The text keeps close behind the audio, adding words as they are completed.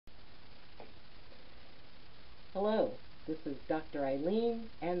Hello, this is Dr. Ayleen,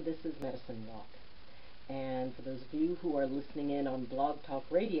 and this is Medicine Walk. And for those of you who are listening in on Blog Talk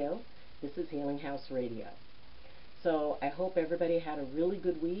Radio, this is Healing House Radio. So I hope everybody had a really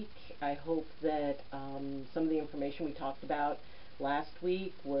good week. I hope that some of the information we talked about last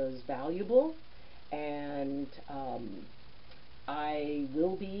week was valuable. And I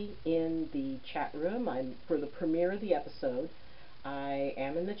will be in the chat room. For the premiere of the episode. I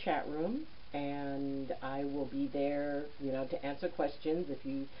am in the chat room, and I will be there, to answer questions if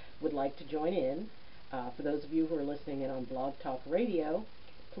you would like to join in. For those of you who are listening in on Blog Talk Radio,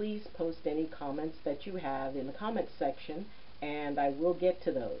 please post any comments that you have in the comments section, and I will get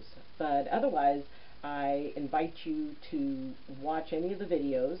to those. But otherwise, I invite you to watch any of the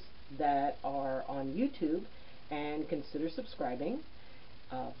videos that are on YouTube and consider subscribing.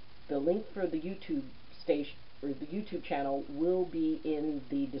 The link for the YouTube station or the YouTube channel will be in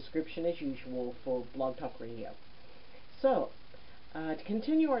the description as usual for Blog Talk Radio. So, to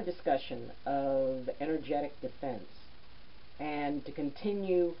continue our discussion of energetic defense, and to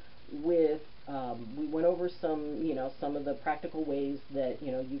continue with, we went over some of the practical ways that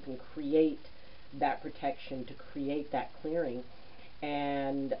you can create that protection, to create that clearing,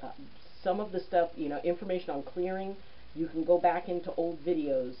 and some of the stuff, information on clearing. You can go back into old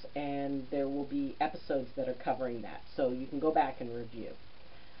videos, and there will be episodes that are covering that, so you can go back and review.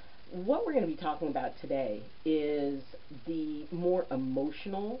 What we're going to be talking about today is the more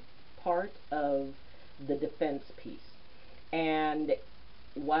emotional part of the defense piece. And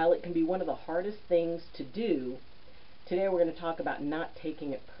while it can be one of the hardest things to do, today we're going to talk about not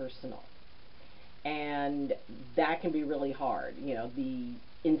taking it personal. And that can be really hard. The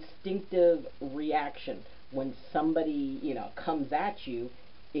instinctive reaction when somebody, comes at you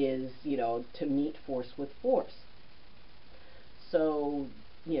is, to meet force with force. So,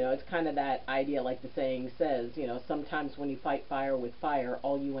 it's kind of that idea, like the saying says, sometimes when you fight fire with fire,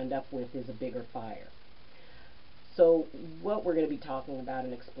 all you end up with is a bigger fire. So what we're going to be talking about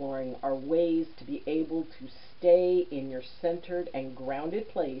and exploring are ways to be able to stay in your centered and grounded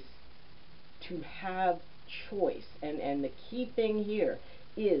place, to have choice. And the key thing here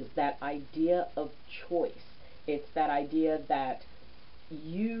is that idea of choice. It's that idea that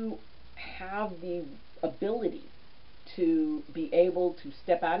you have the ability to be able to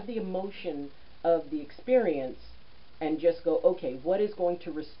step out of the emotion of the experience and just go, okay, what is going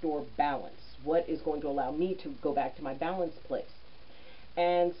to restore balance? What is going to allow me to go back to my balanced place?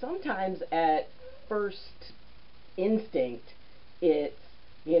 And sometimes at first instinct, it's,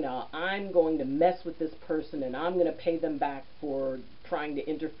 I'm going to mess with this person, and I'm going to pay them back for trying to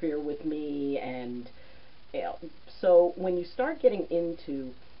interfere with me. And so when you start getting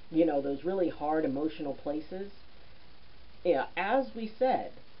into, those really hard emotional places, as we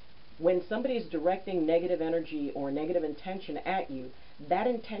said, when somebody is directing negative energy or negative intention at you, that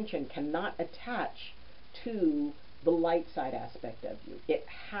intention cannot attach to the light side aspect of you. It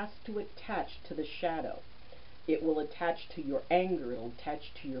has to attach to the shadow. It will attach to your anger. It'll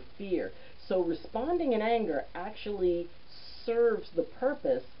attach to your fear. So responding in anger actually serves the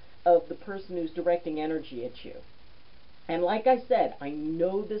purpose of the person who's directing energy at you. And like I said, I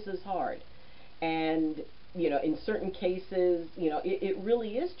know this is hard. And, in certain cases, it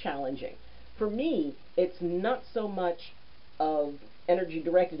really is challenging. For me, it's not so much of energy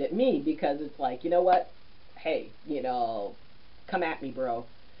directed at me, because it's like, you know what? Hey, come at me, bro,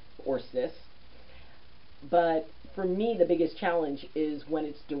 or sis. But for me, the biggest challenge is when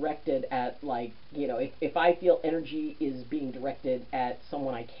it's directed at, like, if I feel energy is being directed at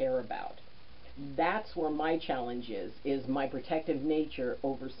someone I care about. That's where my challenge is my protective nature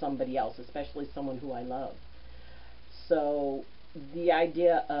over somebody else, especially someone who I love. So the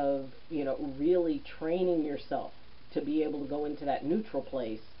idea of, really training yourself to be able to go into that neutral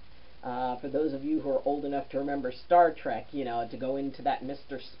place, for those of you who are old enough to remember Star Trek, to go into that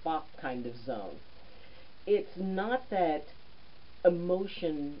Mr. Spock kind of zone. It's not that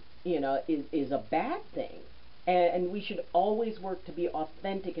emotion, is a bad thing. And we should always work to be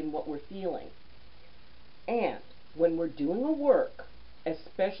authentic in what we're feeling. And when we're doing a work,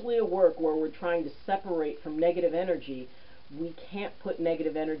 especially a work where we're trying to separate from negative energy, we can't put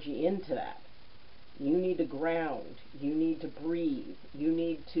negative energy into that. You need to ground. You need to breathe. You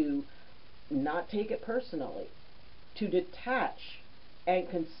need to not take it personally, to detach and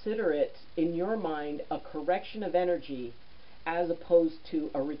consider it in your mind a correction of energy as opposed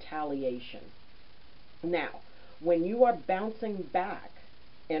to a retaliation. Now, when you are bouncing back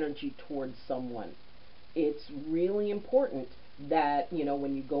energy towards someone, it's really important that,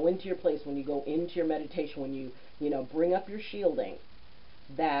 when you go into your place, when you go into your meditation, when you, bring up your shielding,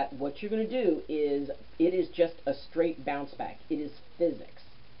 that what you're going to do is, it is just a straight bounce back. It is physics.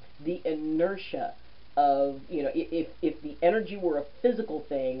 The inertia of, if the energy were a physical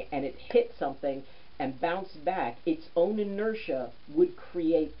thing and it hit something and bounced back, its own inertia would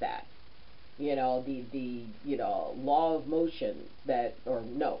create that. The law of motion, that, or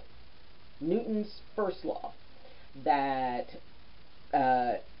no, Newton's first law, that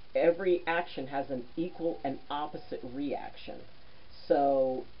uh, every action has an equal and opposite reaction.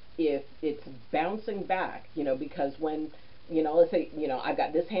 So if it's bouncing back, because when, let's say, I've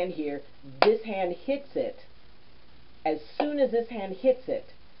got this hand here, this hand hits it. As soon as this hand hits it,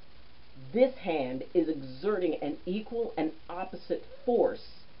 this hand is exerting an equal and opposite force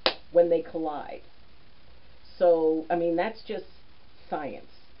when they collide. So, I mean, that's just science.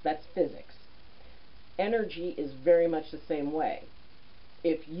 That's physics. Energy is very much the same way.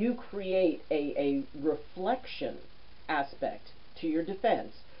 If you create a reflection aspect to your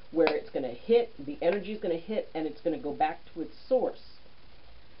defense, where it's going to hit, the energy is going to hit, and it's going to go back to its source,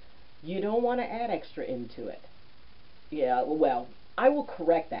 you don't want to add extra into it. Yeah, well, I will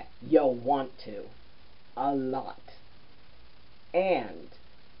correct that. You'll want to. A lot. And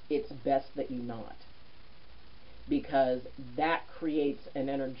it's best that you not. Because that creates an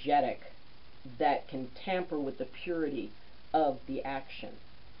energetic that can tamper with the purity of the action.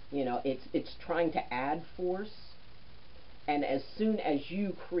 It's trying to add force, and as soon as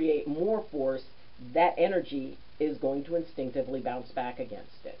you create more force, that energy is going to instinctively bounce back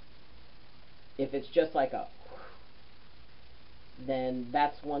against it. If it's just like a, then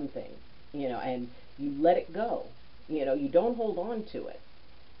that's one thing, and you let it go. You don't hold on to it.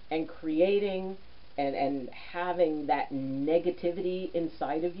 And creating and having that negativity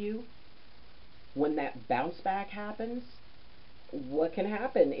inside of you, when that bounce back happens, what can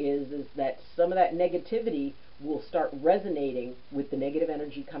happen is that some of that negativity will start resonating with the negative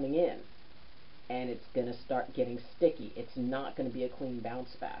energy coming in, and it's going to start getting sticky. It's not going to be a clean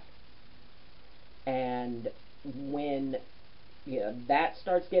bounce back. And when that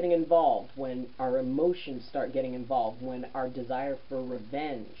starts getting involved, when our emotions start getting involved, when our desire for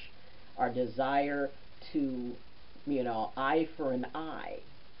revenge, our desire to, eye for an eye,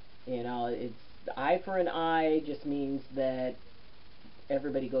 it's eye for an eye just means that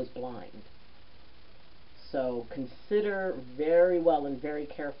everybody goes blind. So consider very well and very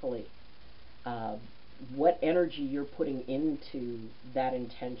carefully what energy you're putting into that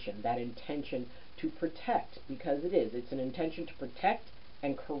intention to protect, because it's an intention to protect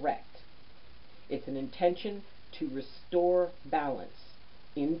and correct. It's an intention to restore balance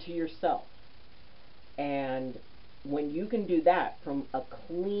into yourself. And when you can do that from a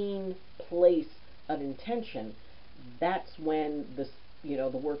clean place of intention, that's when the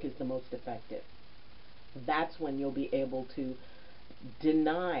work is the most effective. That's when you'll be able to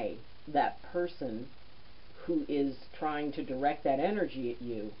deny that person who is trying to direct that energy at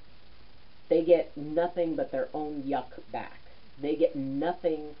you. They get nothing but their own yuck back. They get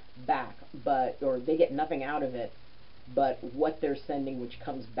nothing back, or they get nothing out of it but what they're sending, which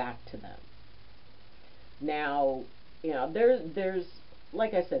comes back to them. Now, there's,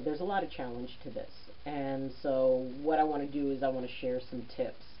 like I said, there's a lot of challenge to this. And so what I want to do is I want to share some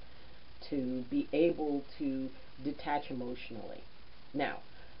tips to be able to detach emotionally. Now,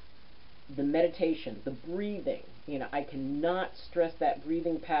 the meditation, the breathing, I cannot stress that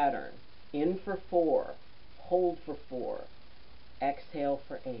breathing pattern. In for 4, hold for 4, exhale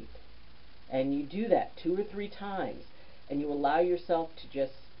for 8. And you do that 2 or 3 times, and you allow yourself to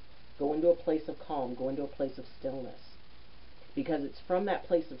just go into a place of calm, go into a place of stillness. Because it's from that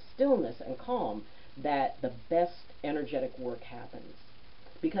place of stillness and calm that the best energetic work happens.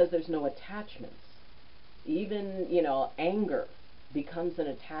 Because there's no attachments. Even, anger becomes an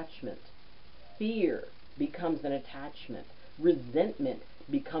attachment. Fear becomes an attachment. Resentment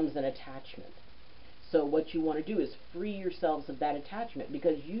becomes an attachment. So what you want to do is free yourselves of that attachment,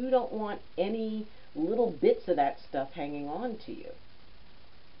 because you don't want any little bits of that stuff hanging on to you.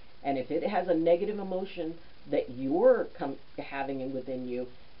 And if it has a negative emotion that you're having within you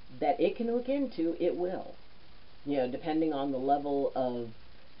that it can hook into, it will. Depending on the level of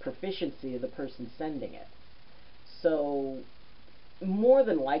proficiency of the person sending it. So more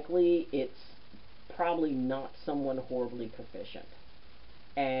than likely, it's probably not someone horribly proficient.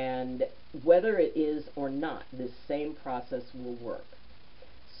 And whether it is or not, this same process will work.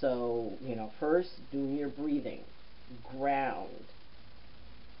 So, first, doing your breathing. Ground.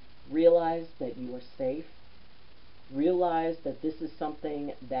 Realize that you are safe. Realize that this is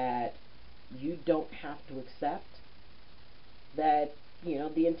something that you don't have to accept. That,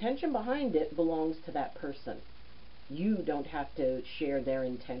 the intention behind it belongs to that person. You don't have to share their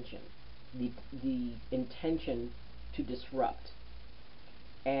intention, the intention to disrupt.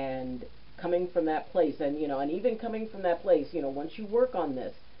 And coming from that place, and even coming from that place, once you work on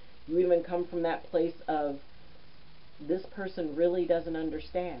this, you even come from that place of, this person really doesn't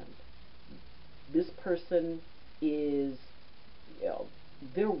understand. This person is, you know,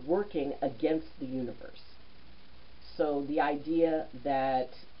 they're working against the universe. So the idea that,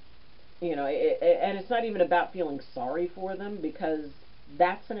 and it's not even about feeling sorry for them, because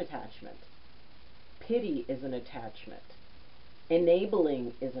that's an attachment. Pity is an attachment.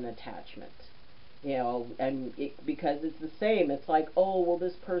 Enabling is an attachment. Because it's the same. It's like, oh, well,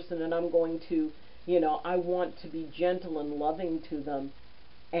 this person, and I'm going to, I want to be gentle and loving to them.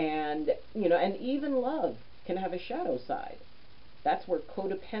 And even love can have a shadow side. That's where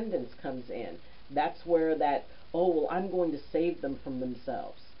codependence comes in. That's where that, oh, well, I'm going to save them from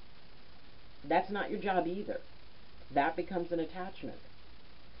themselves. That's not your job either. That becomes an attachment.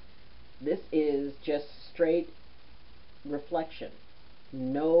 This is just straight reflection.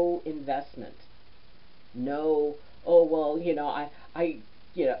 No investment. No, oh, well,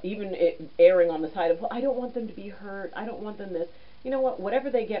 even erring on the side of, well, I don't want them to be hurt. I don't want them this. You know what? Whatever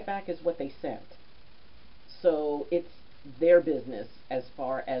they get back is what they sent. So it's their business as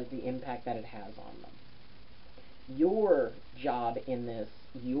far as the impact that it has on them. Your job in this,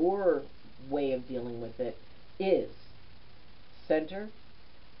 your way of dealing with it, is center,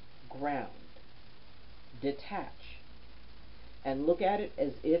 ground, detach, and look at it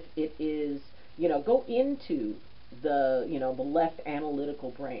as if it is, go into the left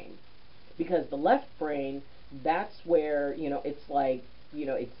analytical brain. Because the left brain, that's where, it's like,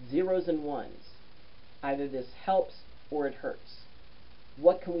 it's zeros and ones. Either this helps or it hurts.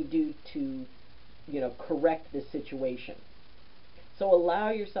 What can we do to, correct this situation? So allow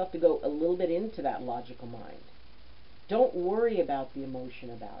yourself to go a little bit into that logical mind. Don't worry about the emotion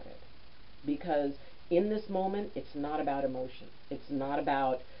about it. Because in this moment, it's not about emotion. It's not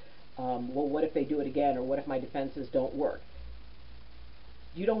about, well, what if they do it again, or what if my defenses don't work?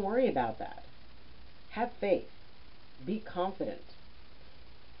 You don't worry about that. Have faith. Be confident.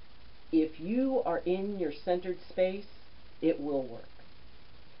 If you are in your centered space, it will work.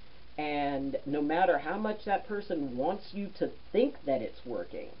 And no matter how much that person wants you to think that it's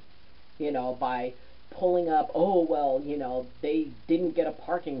working, by pulling up, oh, well, they didn't get a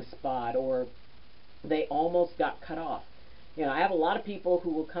parking spot, or they almost got cut off. I have a lot of people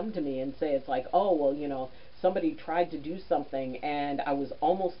who will come to me and say, it's like, oh, well, somebody tried to do something and I was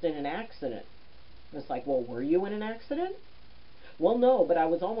almost in an accident. And it's like, well, were you in an accident? Well, no, but I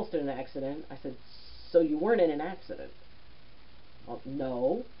was almost in an accident. I said, so you weren't in an accident? Well,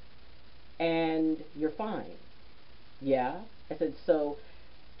 no. And you're fine. Yeah? I said, so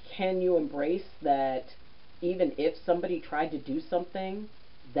can you embrace that even if somebody tried to do something,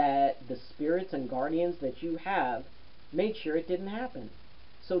 that the spirits and guardians that you have made sure it didn't happen?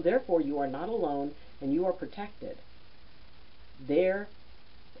 So therefore you are not alone and you are protected. Their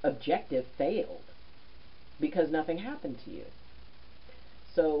objective failed because nothing happened to you.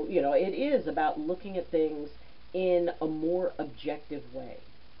 So, it is about looking at things in a more objective way.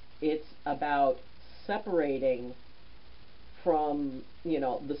 It's about separating from,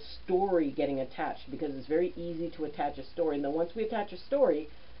 the story getting attached, because it's very easy to attach a story. And then once we attach a story,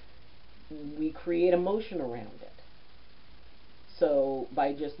 we create emotion around it. So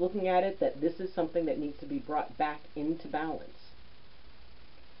by just looking at it, that this is something that needs to be brought back into balance.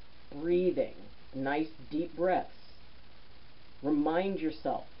 Breathing, nice deep breaths. Remind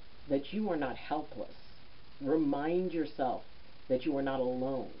yourself that you are not helpless. Remind yourself that you are not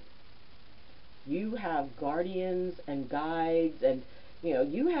alone. You have guardians and guides, and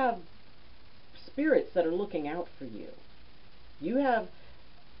you have spirits that are looking out for you. You have,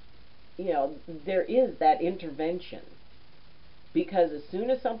 there is that intervention. Because as soon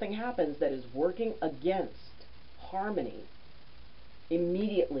as something happens that is working against harmony,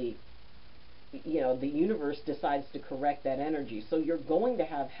 immediately, the universe decides to correct that energy. So you're going to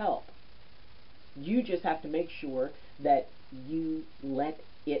have help. You just have to make sure that you let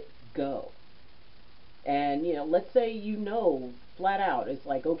it go. And, let's say flat out, it's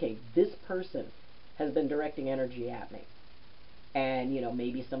like, okay, this person has been directing energy at me. And,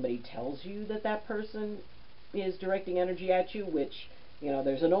 maybe somebody tells you that that person is directing energy at you, which,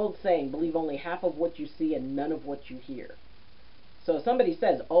 there's an old saying, believe only half of what you see and none of what you hear. So if somebody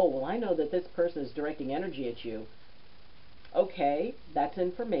says, oh, well, I know that this person is directing energy at you, okay, that's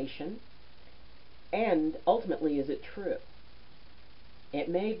information. And ultimately, is it true? It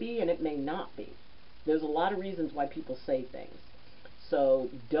may be and it may not be. There's a lot of reasons why people say things. So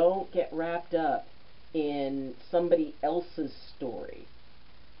don't get wrapped up in somebody else's story.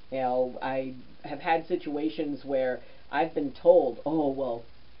 You know, I have had situations where I've been told, oh, well,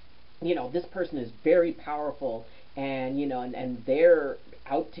 this person is very powerful and, and they're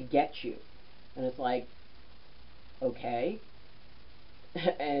out to get you. And it's like, okay.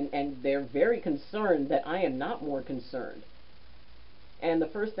 and they're very concerned that I am not more concerned. And the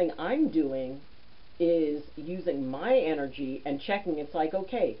first thing I'm doing is using my energy and checking. It's like,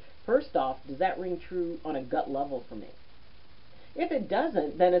 okay, first off, does that ring true on a gut level for me? If it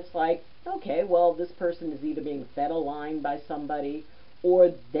doesn't, then it's like, okay, well, this person is either being fed a line by somebody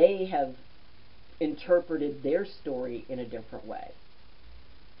or they have interpreted their story in a different way.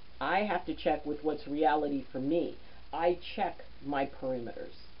 I have to check with what's reality for me. I check my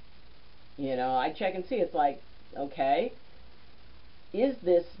perimeters. I check and see. It's like, okay, is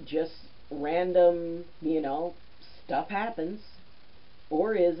this just random, stuff happens,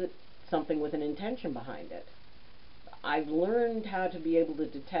 or is it something with an intention behind it? I've learned how to be able to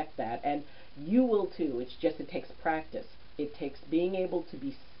detect that, and you will too. It takes practice. It takes being able to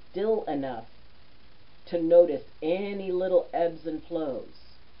be still enough to notice any little ebbs and flows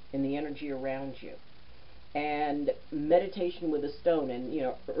in the energy around you. And meditation with a stone,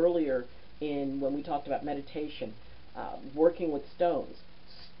 and earlier when we talked about meditation, working with stones,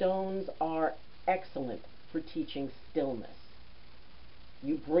 stones are excellent for teaching stillness.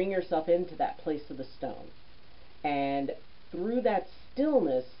 You bring yourself into that place of the stone, and through that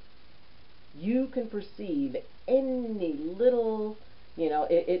stillness, you can perceive any little,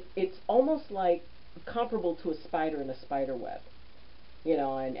 it's almost like comparable to a spider in a spider web.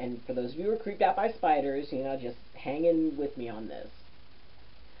 And for those of you who are creeped out by spiders, just hang in with me on this.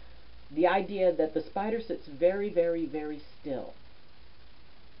 The idea that the spider sits very, very, very still,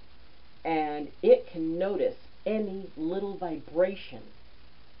 and it can notice any little vibration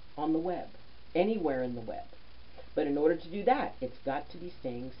on the web, anywhere in the web. But in order to do that, it's got to be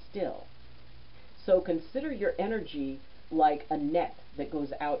staying still. So consider your energy like a net that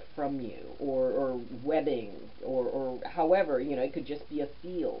goes out from you, or webbing, or however, it could just be a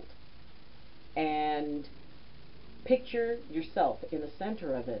field. And picture yourself in the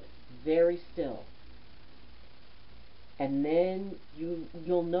center of it, very still. And then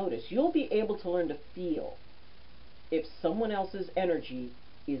you'll notice, you'll be able to learn to feel if someone else's energy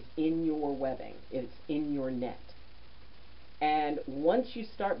is in your webbing, it's in your net. And once you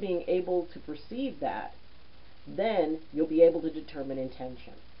start being able to perceive that, then you'll be able to determine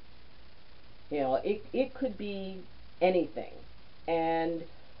intention. It could be anything. And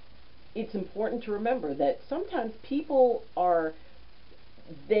it's important to remember that sometimes people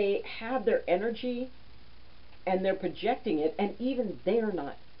they have their energy and they're projecting it, and even they're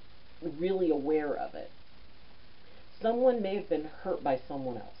not really aware of it. Someone may have been hurt by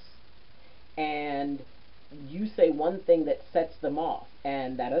someone else, and you say one thing that sets them off,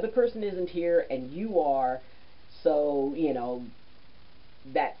 and that other person isn't here and you are, so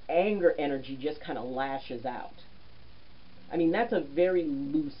that anger energy just kind of lashes out. I mean, that's a very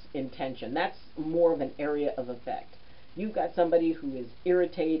loose intention. That's more of an area of effect. You've got somebody who is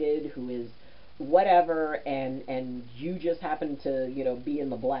irritated, who is whatever, and you just happen to be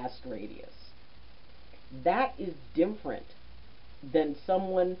in the blast radius. That is different than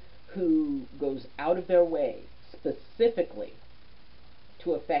someone who goes out of their way specifically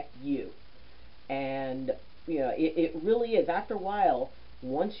to affect you. And it really is, after a while,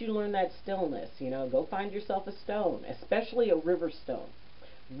 once you learn that stillness, go find yourself a stone, especially a river stone.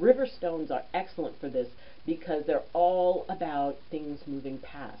 River stones are excellent for this because they're all about things moving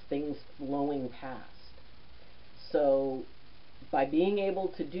past, things flowing past. So by being able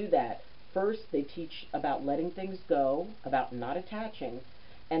to do that, first they teach about letting things go, about not attaching,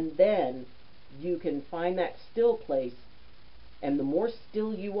 and then you can find that still place, and the more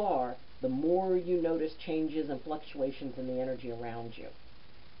still you are, the more you notice changes and fluctuations in the energy around you.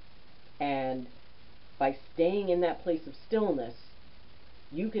 And by staying in that place of stillness,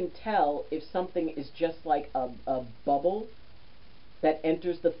 you can tell if something is just like a bubble that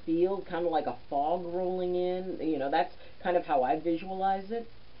enters the field, kind of like a fog rolling in. That's kind of how I visualize it,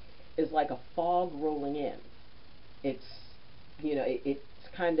 is like a fog rolling in. It's, it's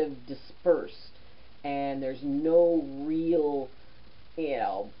kind of dispersed, and there's no real,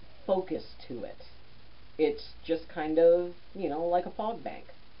 focus to it. It's just kind of, like a fog bank.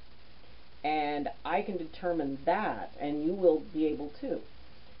 And I can determine that, and you will be able to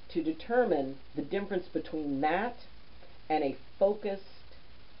determine the difference between that and a focused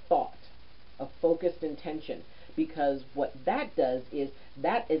thought, a focused intention. Because what that does is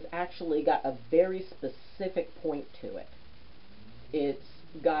that is actually got a very specific point to it. It's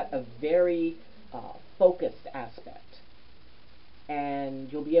got a very focused aspect.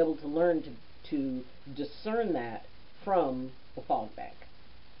 And you'll be able to learn to discern that from the fog bank.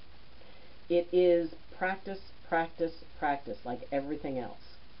 It is practice, practice, practice, like everything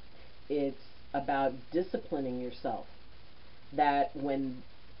else. It's about disciplining yourself, that when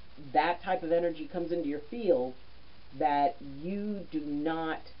that type of energy comes into your field, that you do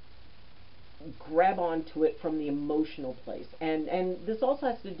not grab onto it from the emotional place. And this also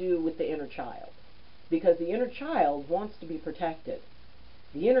has to do with the inner child, because the inner child wants to be protected.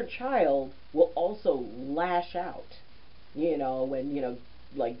 The inner child will also lash out, when,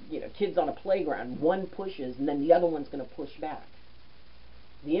 like, kids on a playground, one pushes and then the other one's going to push back.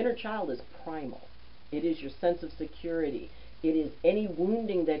 The inner child is primal. It is your sense of security. It is any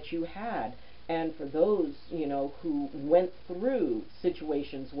wounding that you had. And for those, who went through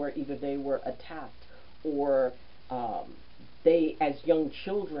situations where either they were attacked or they, as young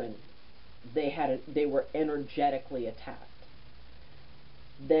children, they were energetically attacked,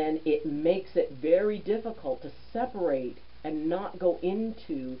 then it makes it very difficult to separate and not go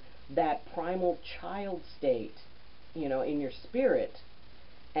into that primal child state, in your spirit,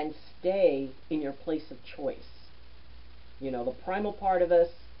 and stay in your place of choice. The primal part of us,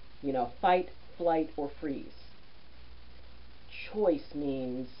 fight, flight, or freeze. Choice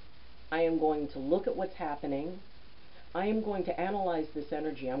means I am going to look at what's happening. I am going to analyze this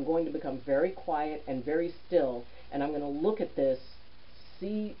energy. I'm going to become very quiet and very still, and I'm going to look at this,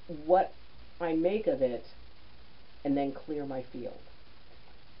 see what I make of it, and then clear my field.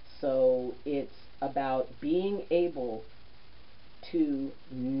 So it's about being able to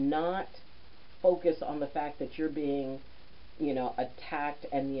not focus on the fact that you're being, attacked,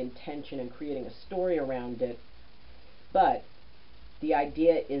 and the intention, and creating a story around it. But the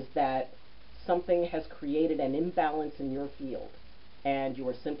idea is that something has created an imbalance in your field, and you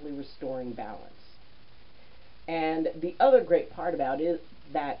are simply restoring balance. And the other great part about it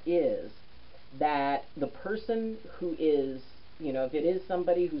is that the person who is, if it is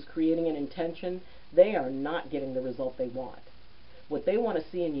somebody who's creating an intention, they are not getting the result they want. What they want to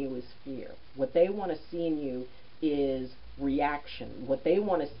see in you is fear. What they want to see in you is reaction. What they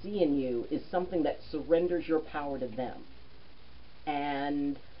want to see in you is something that surrenders your power to them.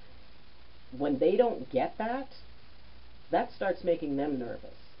 And when they don't get that, that starts making them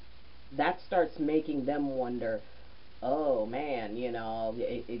nervous. That starts making them wonder, oh man,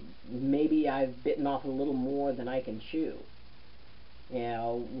 maybe I've bitten off a little more than I can chew.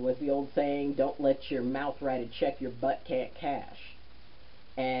 With the old saying, don't let your mouth write a check your butt can't cash.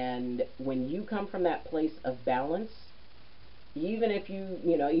 And when you come from that place of balance, even if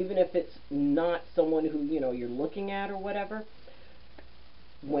even if it's not someone who, you're looking at or whatever,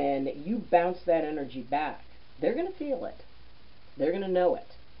 when you bounce that energy back, they're going to feel it. They're going to know it.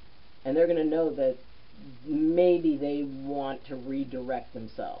 And they're going to know that maybe they want to redirect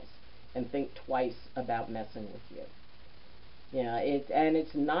themselves and think twice about messing with you. And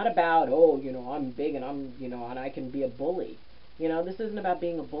it's not about, I'm big and and I can be a bully. This isn't about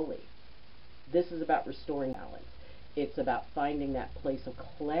being a bully. This is about restoring balance. It's about finding that place of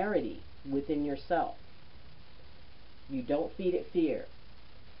clarity within yourself. You don't feed it fear.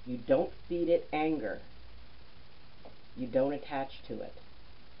 You don't feed it anger. You don't attach to it.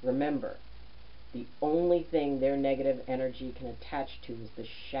 Remember, the only thing their negative energy can attach to is the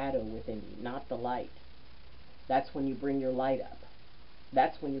shadow within you, not the light. That's when you bring your light up.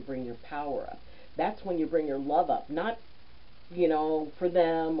 That's when you bring your power up. That's when you bring your love up. Not, for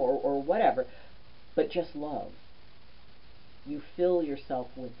them or whatever, but just love. You fill yourself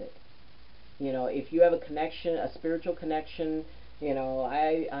with it. If you have a connection, a spiritual connection,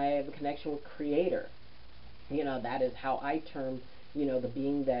 I have a connection with Creator. That is how I term, the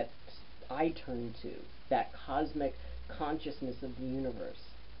being that I turn to, that cosmic consciousness of the universe.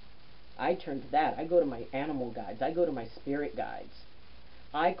 I turn to that. I go to my animal guides. I go to my spirit guides.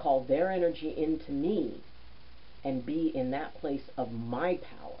 I call their energy into me and be in that place of my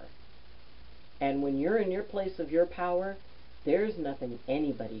power. And when you're in your place of your power, there's nothing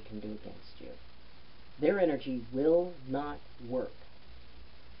anybody can do against you. Their energy will not work.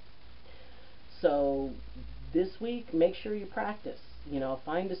 So this week, make sure you practice.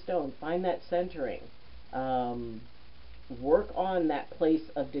 Find a stone, find that centering. Work on that place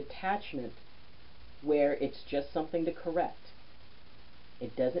of detachment where it's just something to correct.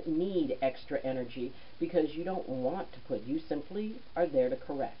 It doesn't need extra energy because you don't want to put, you simply are there to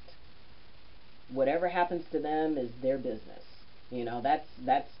correct. Whatever happens to them is their business.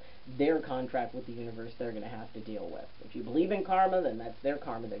 That's their contract with the universe they're going to have to deal with. If you believe in karma, then that's their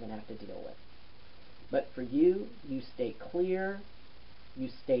karma they're going to have to deal with. But for you, you stay clear, You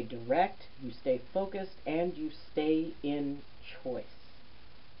stay direct, you stay focused, and you stay in choice.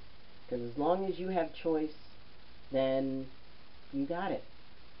 Because as long as you have choice, then you got it.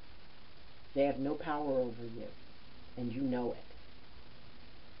 They have no power over you, and you know it.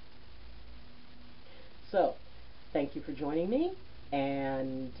 So, thank you for joining me,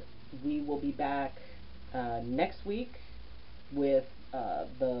 and we will be back next week with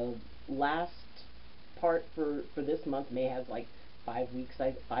the last part for this month. May have like 5 weeks,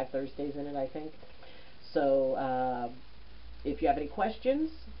 5 Thursdays in it, I think. So, if you have any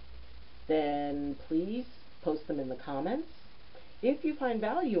questions, then please post them in the comments. If you find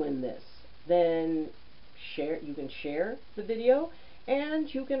value in this, then you can share the video,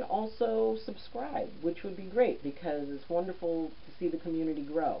 and you can also subscribe, which would be great because it's wonderful to see the community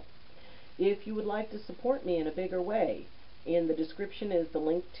grow. If you would like to support me in a bigger way, in the description is the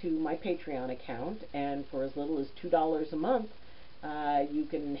link to my Patreon account, and for as little as $2 a month, you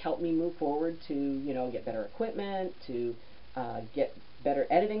can help me move forward to, get better equipment, to get better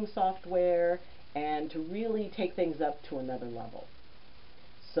editing software, and to really take things up to another level.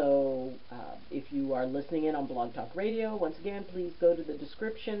 So if you are listening in on Blog Talk Radio, once again, please go to the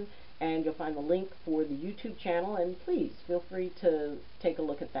description and you'll find the link for the YouTube channel, and please feel free to take a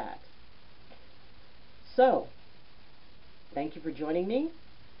look at that. So, thank you for joining me.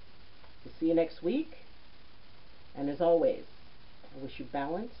 We'll see you next week. And as always, I wish you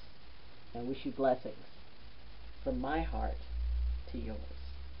balance and wish you blessings from my heart to yours.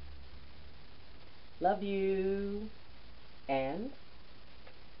 Love you. And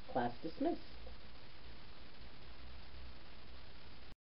class dismissed.